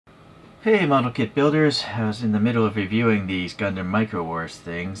Hey model kit builders, I was in the middle of reviewing these Gundam Micro Wars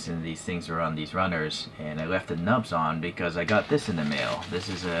things, and these things were on these runners, and I left the nubs on because I got this in the mail. This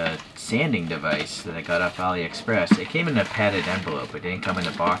is a sanding device that I got off AliExpress. It came in a padded envelope, it didn't come in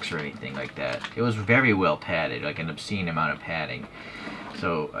a box or anything like that. It was very well padded, like an obscene amount of padding.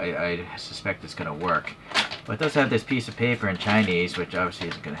 So I suspect it's going to work. But it does have this piece of paper in Chinese, which obviously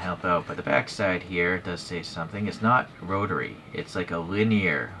isn't going to help out, but the back side here does say something. It's not rotary, it's like a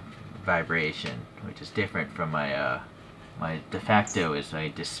linear vibration, which is different from my my de facto is a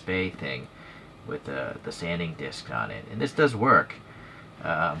display thing with the sanding disc on it, and this does work,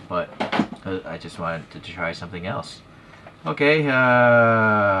 but I just wanted to try something else. Okay,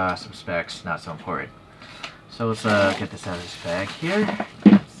 some specs, not so important. So let's get this out of this bag here.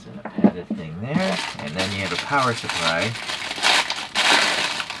 It's in a padded thing there, and then you have a power supply.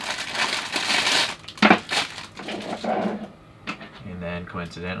 And then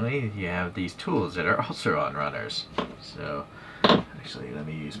coincidentally you have these tools that are also on runners. So actually let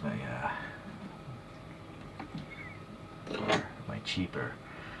me use my cheaper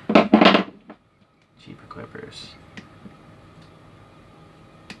clippers.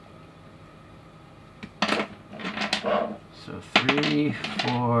 So 3,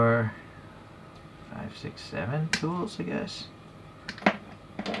 4, 5, 6, 7 tools, I guess.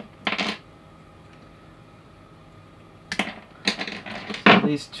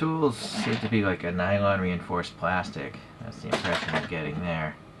 These tools seem to be like a nylon reinforced plastic. That's the impression I'm getting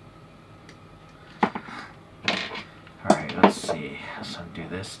there. Alright, let's see. Let's undo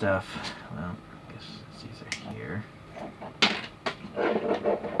this stuff. Well, I guess these are here.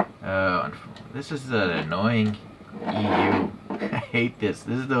 Oh, this is the annoying EU. I hate this.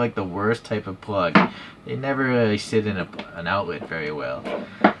 This is like the worst type of plug. They never really sit in an outlet very well.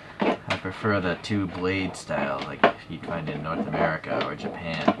 I prefer the 2-blade style, like you'd find in North America or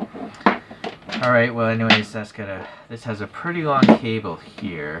Japan. Alright, well anyways, this has a pretty long cable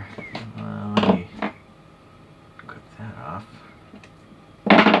here. Let me clip that off.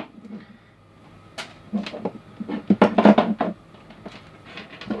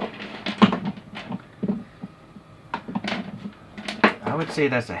 I would say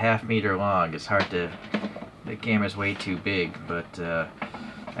that's a ½ meter long. It's hard to, the camera's way too big, but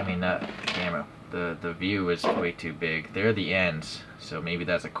I mean, not the camera, the view is way too big. They're the ends, so maybe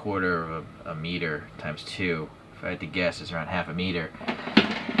that's 1/4 of a meter times 2. If I had to guess, it's around ½ meter.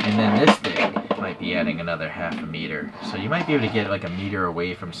 And then this thing might be adding another ½ meter. So you might be able to get like 1 meter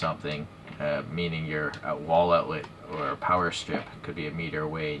away from something, meaning your wall outlet or power strip could be 1 meter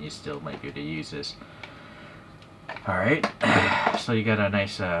away, and you still might be able to use this. Alright, so you got a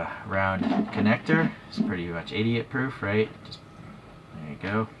nice round connector. It's pretty much idiot proof, right? Just there you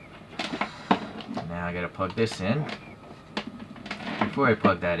go. Now I gotta plug this in. Before I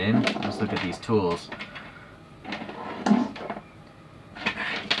plug that in, let's look at these tools.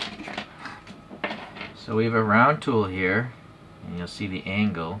 So we have a round tool here, and you'll see the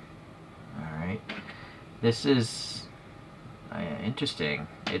angle. Alright, this is interesting.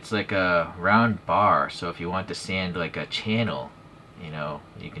 It's like a round bar, so if you want to sand like a channel, you know,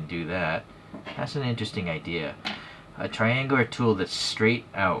 you can do that. That's an interesting idea. A triangular tool that's straight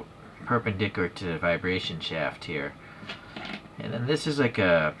out, perpendicular to the vibration shaft here. And then this is like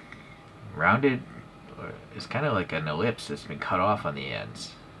a rounded, or it's kind of like an ellipse that's been cut off on the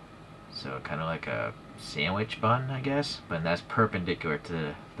ends. So kind of like a sandwich bun, I guess, but that's perpendicular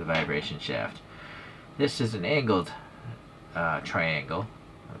to the vibration shaft. This is an angled triangle,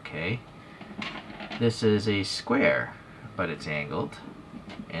 okay. This is a square, but it's angled.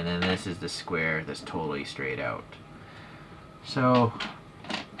 And then this is the square that's totally straight out. So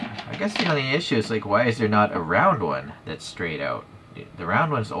I guess the only issue is like, why is there not a round one that's straight out? The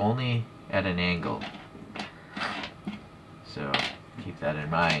round one's only at an angle. So keep that in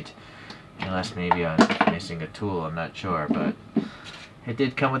mind. Unless maybe I'm missing a tool, I'm not sure. But it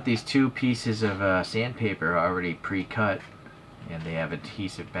did come with these 2 pieces of sandpaper already pre-cut, and they have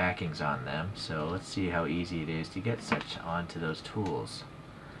adhesive backings on them. So let's see how easy it is to get such onto those tools.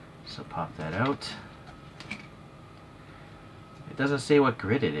 So pop that out. It doesn't say what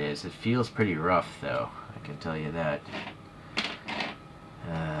grit it is. It feels pretty rough though, I can tell you that.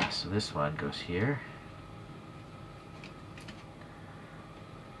 So this one goes here.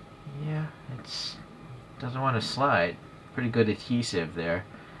 Yeah, it doesn't want to slide. Pretty good adhesive there.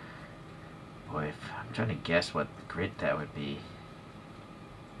 Boy, I'm trying to guess what grit that would be.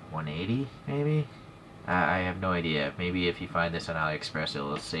 180 maybe? I have no idea. Maybe if you find this on AliExpress,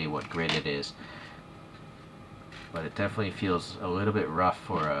 it'll say what grit it is. But it definitely feels a little bit rough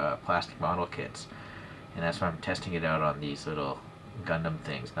for plastic model kits. And that's why I'm testing it out on these little Gundam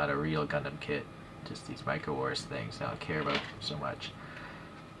things, not a real Gundam kit. Just these Micro Wars things I don't care about so much.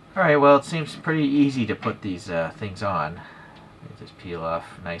 Alright, well, it seems pretty easy to put these things on. They just peel off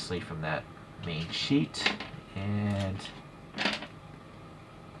nicely from that main sheet, and I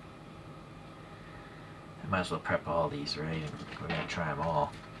might as well prep all these, right? We're going to try them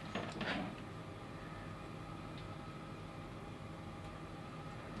all.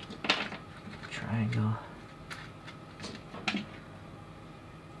 Triangle.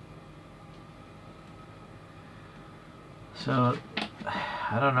 So,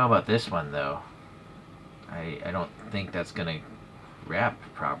 I don't know about this one though. I don't think that's gonna wrap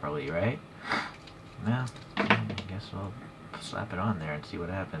properly, right? Well, I guess we'll slap it on there and see what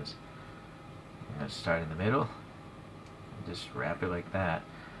happens. I'm gonna start in the middle and just wrap it like that.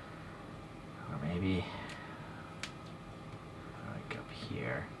 Or maybe like up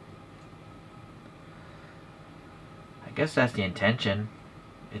here. I guess that's the intention.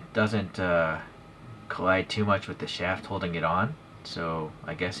 It doesn't collide too much with the shaft holding it on, so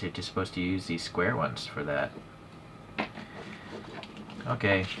I guess you're just supposed to use these square ones for that.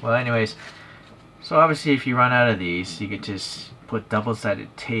 Okay, well anyways, so obviously if you run out of these, you could just put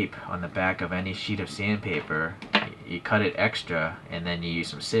double-sided tape on the back of any sheet of sandpaper. You cut it extra, and then you use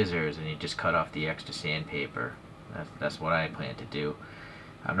some scissors and you just cut off the extra sandpaper. That's what I plan to do.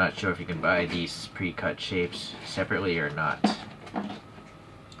 I'm not sure if you can buy these pre-cut shapes separately or not.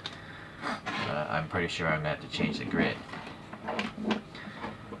 I'm pretty sure I'm going to have to change the grid.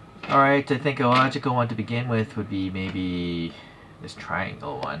 Alright, I think a logical one to begin with would be maybe this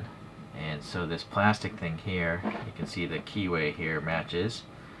triangle one. And so this plastic thing here, you can see the keyway here matches.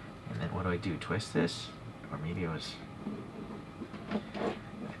 And then what do? Twist this? Or maybe it was...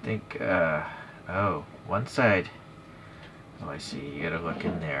 I think, oh, one side... Oh, I see. You gotta look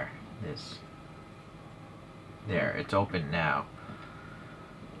in there. This... There, it's open now.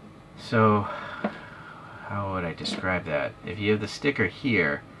 So, how would I describe that? If you have the sticker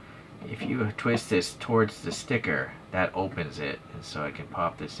here, if you twist this towards the sticker, that opens it, and so I can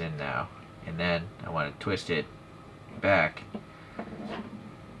pop this in now. And then I want to twist it back.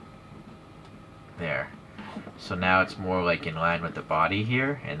 There. So now it's more like in line with the body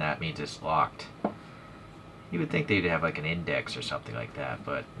here, and that means it's locked. You would think they'd have like an index or something like that,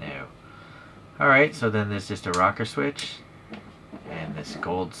 but no. Alright, so then there's just a rocker switch. And this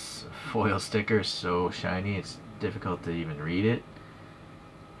gold foil sticker is so shiny it's difficult to even read it.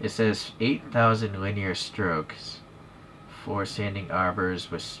 It says 8,000 linear strokes, 4 sanding arbors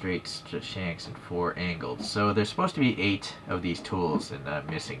with straight shanks and 4 angled. So there's supposed to be 8 of these tools, and I'm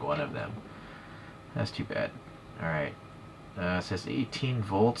missing one of them. That's too bad. Alright. It says 18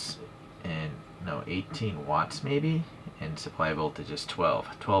 volts and, no, 18 watts maybe, and supply voltage is 12.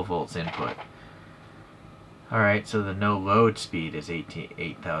 12 volts input. Alright, so the no load speed is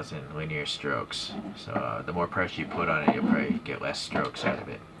 8,000 linear strokes. So the more pressure you put on it, you'll probably get less strokes out of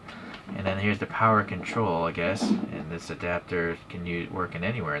it. And then here's the power control, I guess. And this adapter can work in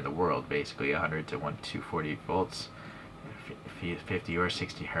anywhere in the world, basically 100 to 240 volts, 50 or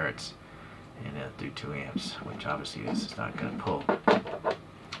 60 hertz. And it'll do 2 amps, which obviously this is not going to pull.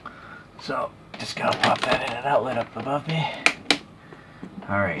 So, just gotta pop that in an outlet up above me.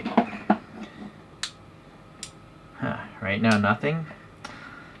 Alright. Huh, right now nothing.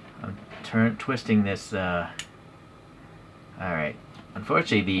 I'm twisting this, alright.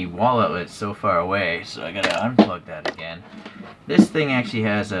 Unfortunately the wall outlet is so far away, so I gotta unplug that again. This thing actually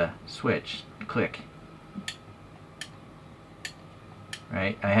has a switch. Click.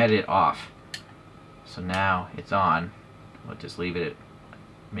 Right? I had it off. So now it's on. We'll just leave it at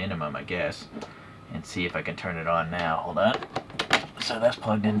minimum, I guess, and see if I can turn it on now. Hold on. So that's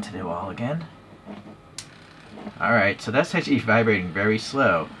plugged into the wall again. Alright, so that's actually vibrating very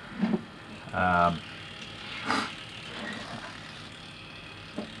slow.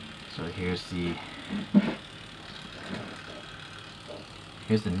 So here's the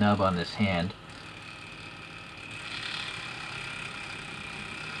nub on this hand.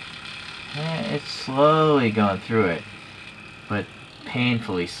 And it's slowly going through it, but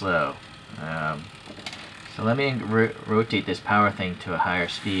painfully slow. So let me rotate this power thing to a higher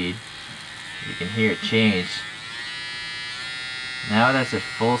speed. You can hear it change. Now that's at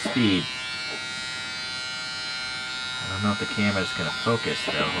full speed. I don't know if the camera's going to focus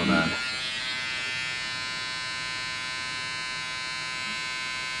though. Hold on.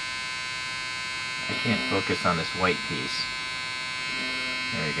 I can't focus on this white piece.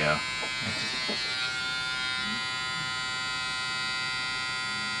 There we go.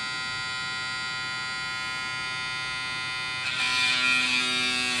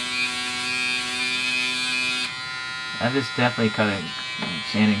 I'm just definitely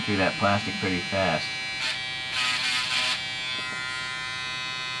sanding through that plastic pretty fast.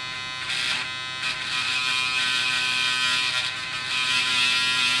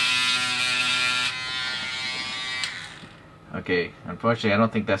 Okay, unfortunately I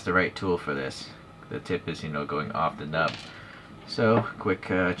don't think that's the right tool for this. The tip is, you know, going off the nub. So,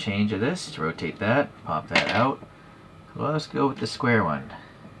 quick change of this, rotate that, pop that out. Well, let's go with the square one.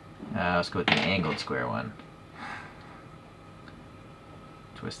 Let's go with the angled square one.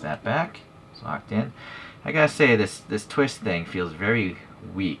 Twist that back, it's locked in. I gotta say, this twist thing feels very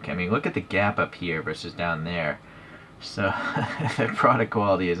weak. I mean, look at the gap up here versus down there. So, the product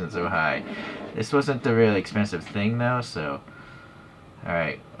quality isn't so high. This wasn't the really expensive thing though, so...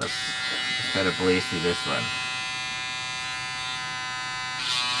 Alright, let's try to blaze through this one.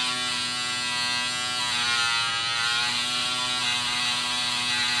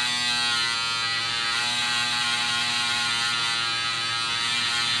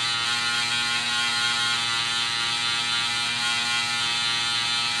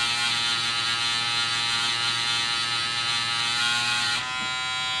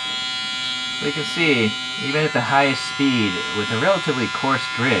 So you can see, even at the highest speed, with a relatively coarse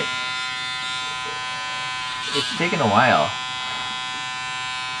grit, it's taken a while.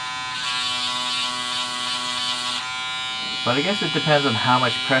 But I guess it depends on how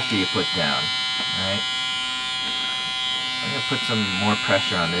much pressure you put down, right? I'm going to put some more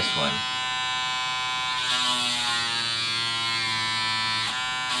pressure on this one.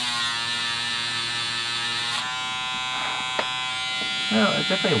 Well, it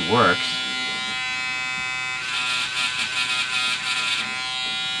definitely works.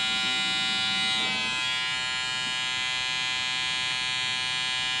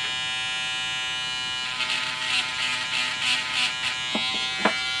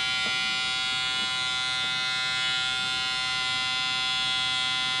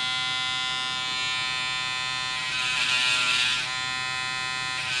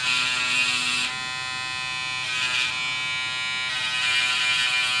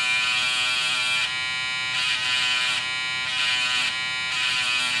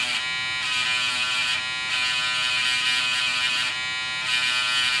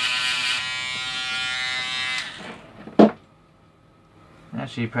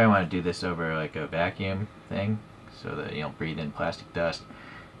 Actually, you probably want to do this over like a vacuum thing so that you don't breathe in plastic dust.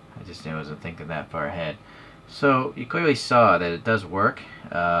 I just wasn't thinking that far ahead. So you clearly saw that it does work.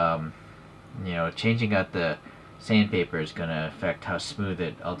 You know, changing out the sandpaper is going to affect how smooth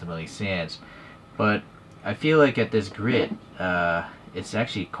it ultimately sands. But I feel like at this grit, it's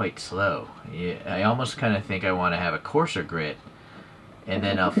actually quite slow. I almost kind of think I want to have a coarser grit, and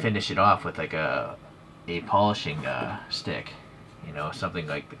then I'll finish it off with like a polishing stick. You know, something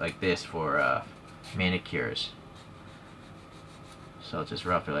like this for manicures. So I'll just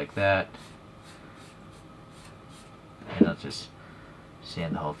rough it like that, and I'll just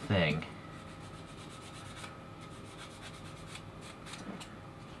sand the whole thing.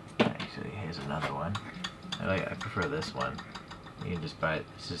 Actually, here's another one. I prefer this one. You can just buy it.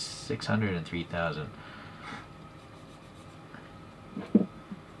 This is 600 and 3,000.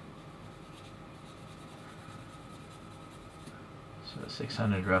 So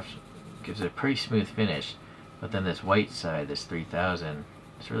 600 rough gives it a pretty smooth finish, but then this white side, this 3000,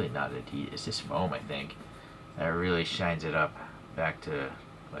 it's really not adhesive. It's just foam, I think. That really shines it up back to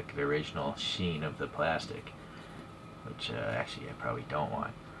like the original sheen of the plastic, which actually I probably don't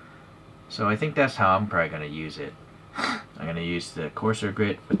want. So I think that's how I'm probably going to use it. I'm going to use the coarser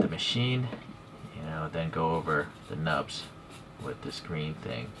grit with the machine, you know, then go over the nubs with this green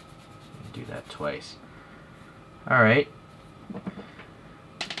thing. Do that twice. Alright.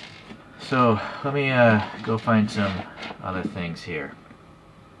 So let me go find some other things here.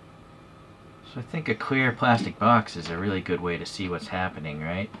 So I think a clear plastic box is a really good way to see what's happening,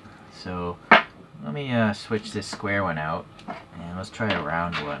 right? So let me switch this square one out, and let's try a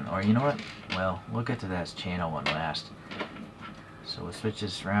round one. Or you know what? Well, we'll get to that channel one last. So we'll switch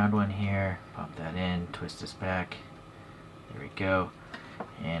this round one here, pop that in, twist this back. There we go.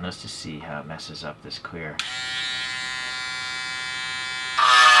 And let's just see how it messes up this clear.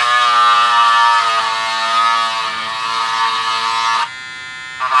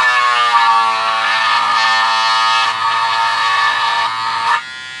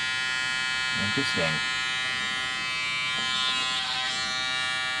 Interesting.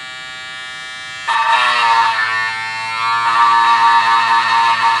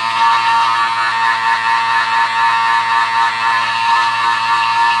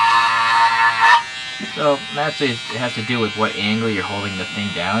 So Well, naturally, it has to do with what angle you're holding the thing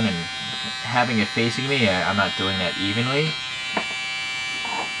down, and having it facing me, I'm not doing that evenly.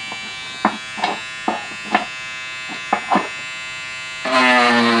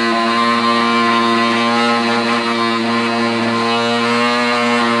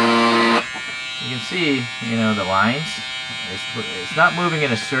 You can see, you know, the lines. It's not moving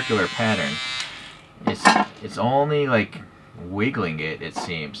in a circular pattern. It's only like wiggling it. It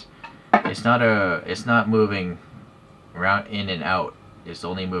seems. It's not moving around in and out. It's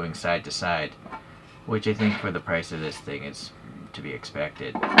only moving side to side, which I think for the price of this thing is to be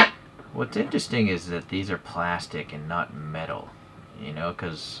expected. What's interesting is that these are plastic and not metal, you know,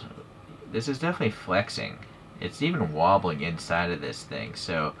 because this is definitely flexing. It's even wobbling inside of this thing,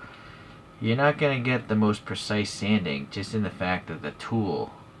 so you're not going to get the most precise sanding just in the fact that the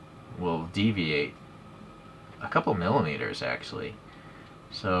tool will deviate a couple millimeters actually.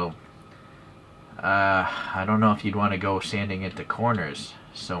 So I don't know if you'd want to go sanding into corners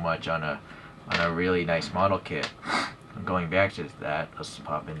so much on a really nice model kit. Going back to that, let's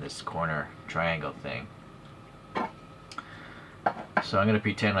pop in this corner triangle thing. So I'm going to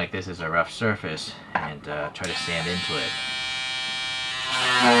pretend like this is a rough surface and try to sand into it.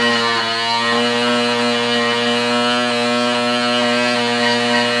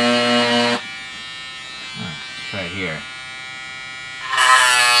 Let's try it here.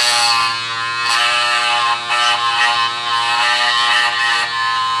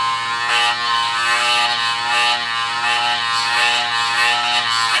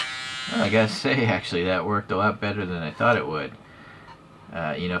 I gotta say, actually, that worked a lot better than I thought it would.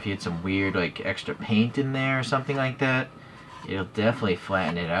 You know, if you had some weird, like, extra paint in there or something like that, it'll definitely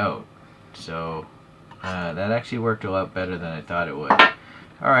flatten it out. So, that actually worked a lot better than I thought it would.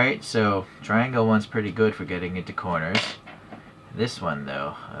 Alright, so, triangle one's pretty good for getting into corners. This one,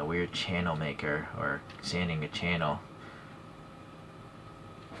 though, a weird channel maker, or sanding a channel.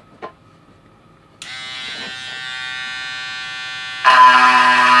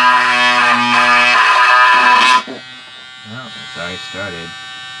 Well, that's how it started.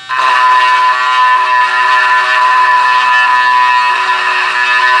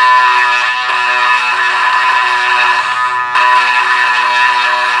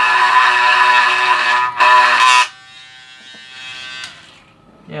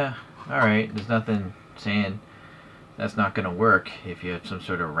 Yeah, alright, there's nothing saying that's not going to work if you have some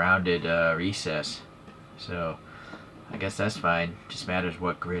sort of rounded recess. So, I guess that's fine. Just matters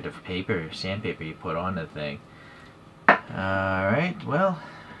what grit of paper, sandpaper you put on the thing. Alright, well,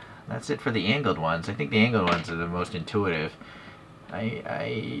 that's it for the angled ones. I think the angled ones are the most intuitive.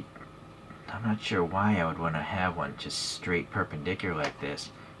 I'm not sure why I would want to have one just straight perpendicular like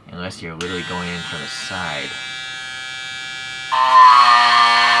this, unless you're literally going in from the side.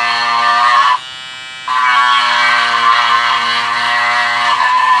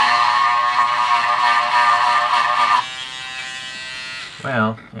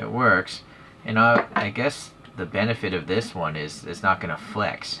 Well, it works, and I guess the benefit of this one is it's not going to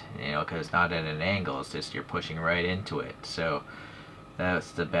flex, you know, because it's not at an angle. It's just you're pushing right into it. So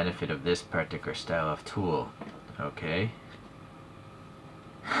that's the benefit of this particular style of tool. Okay.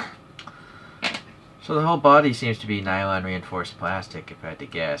 So the whole body seems to be nylon reinforced plastic, if I had to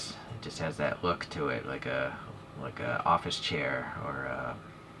guess. It just has that look to it, like a office chair, or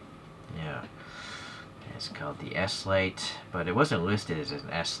yeah. It's called the SLITE, but it wasn't listed as an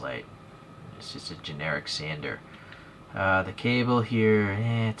SLITE. It's just a generic sander. The cable here,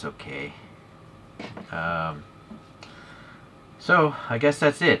 it's okay. So I guess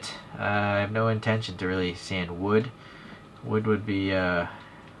that's it. I have no intention to really sand wood. Wood would be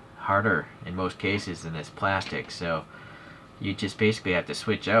harder in most cases than this plastic, so you just basically have to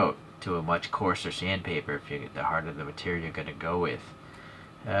switch out to a much coarser sandpaper if you get the harder the material you're going to go with.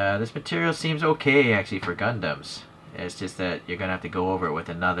 This material seems okay actually for Gundams. It's just that you're gonna have to go over it with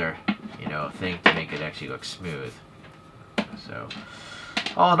another, you know, thing to make it actually look smooth. So,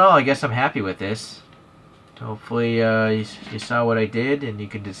 all in all, I guess I'm happy with this. Hopefully, you saw what I did, and you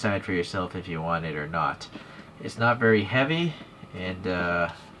can decide for yourself if you want it or not. It's not very heavy,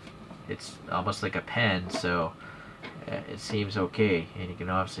 and it's almost like a pen, so it seems okay, and you can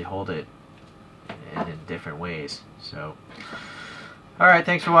obviously hold it in different ways. So. Alright,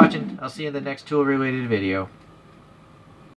 thanks for watching. I'll see you in the next tool related video.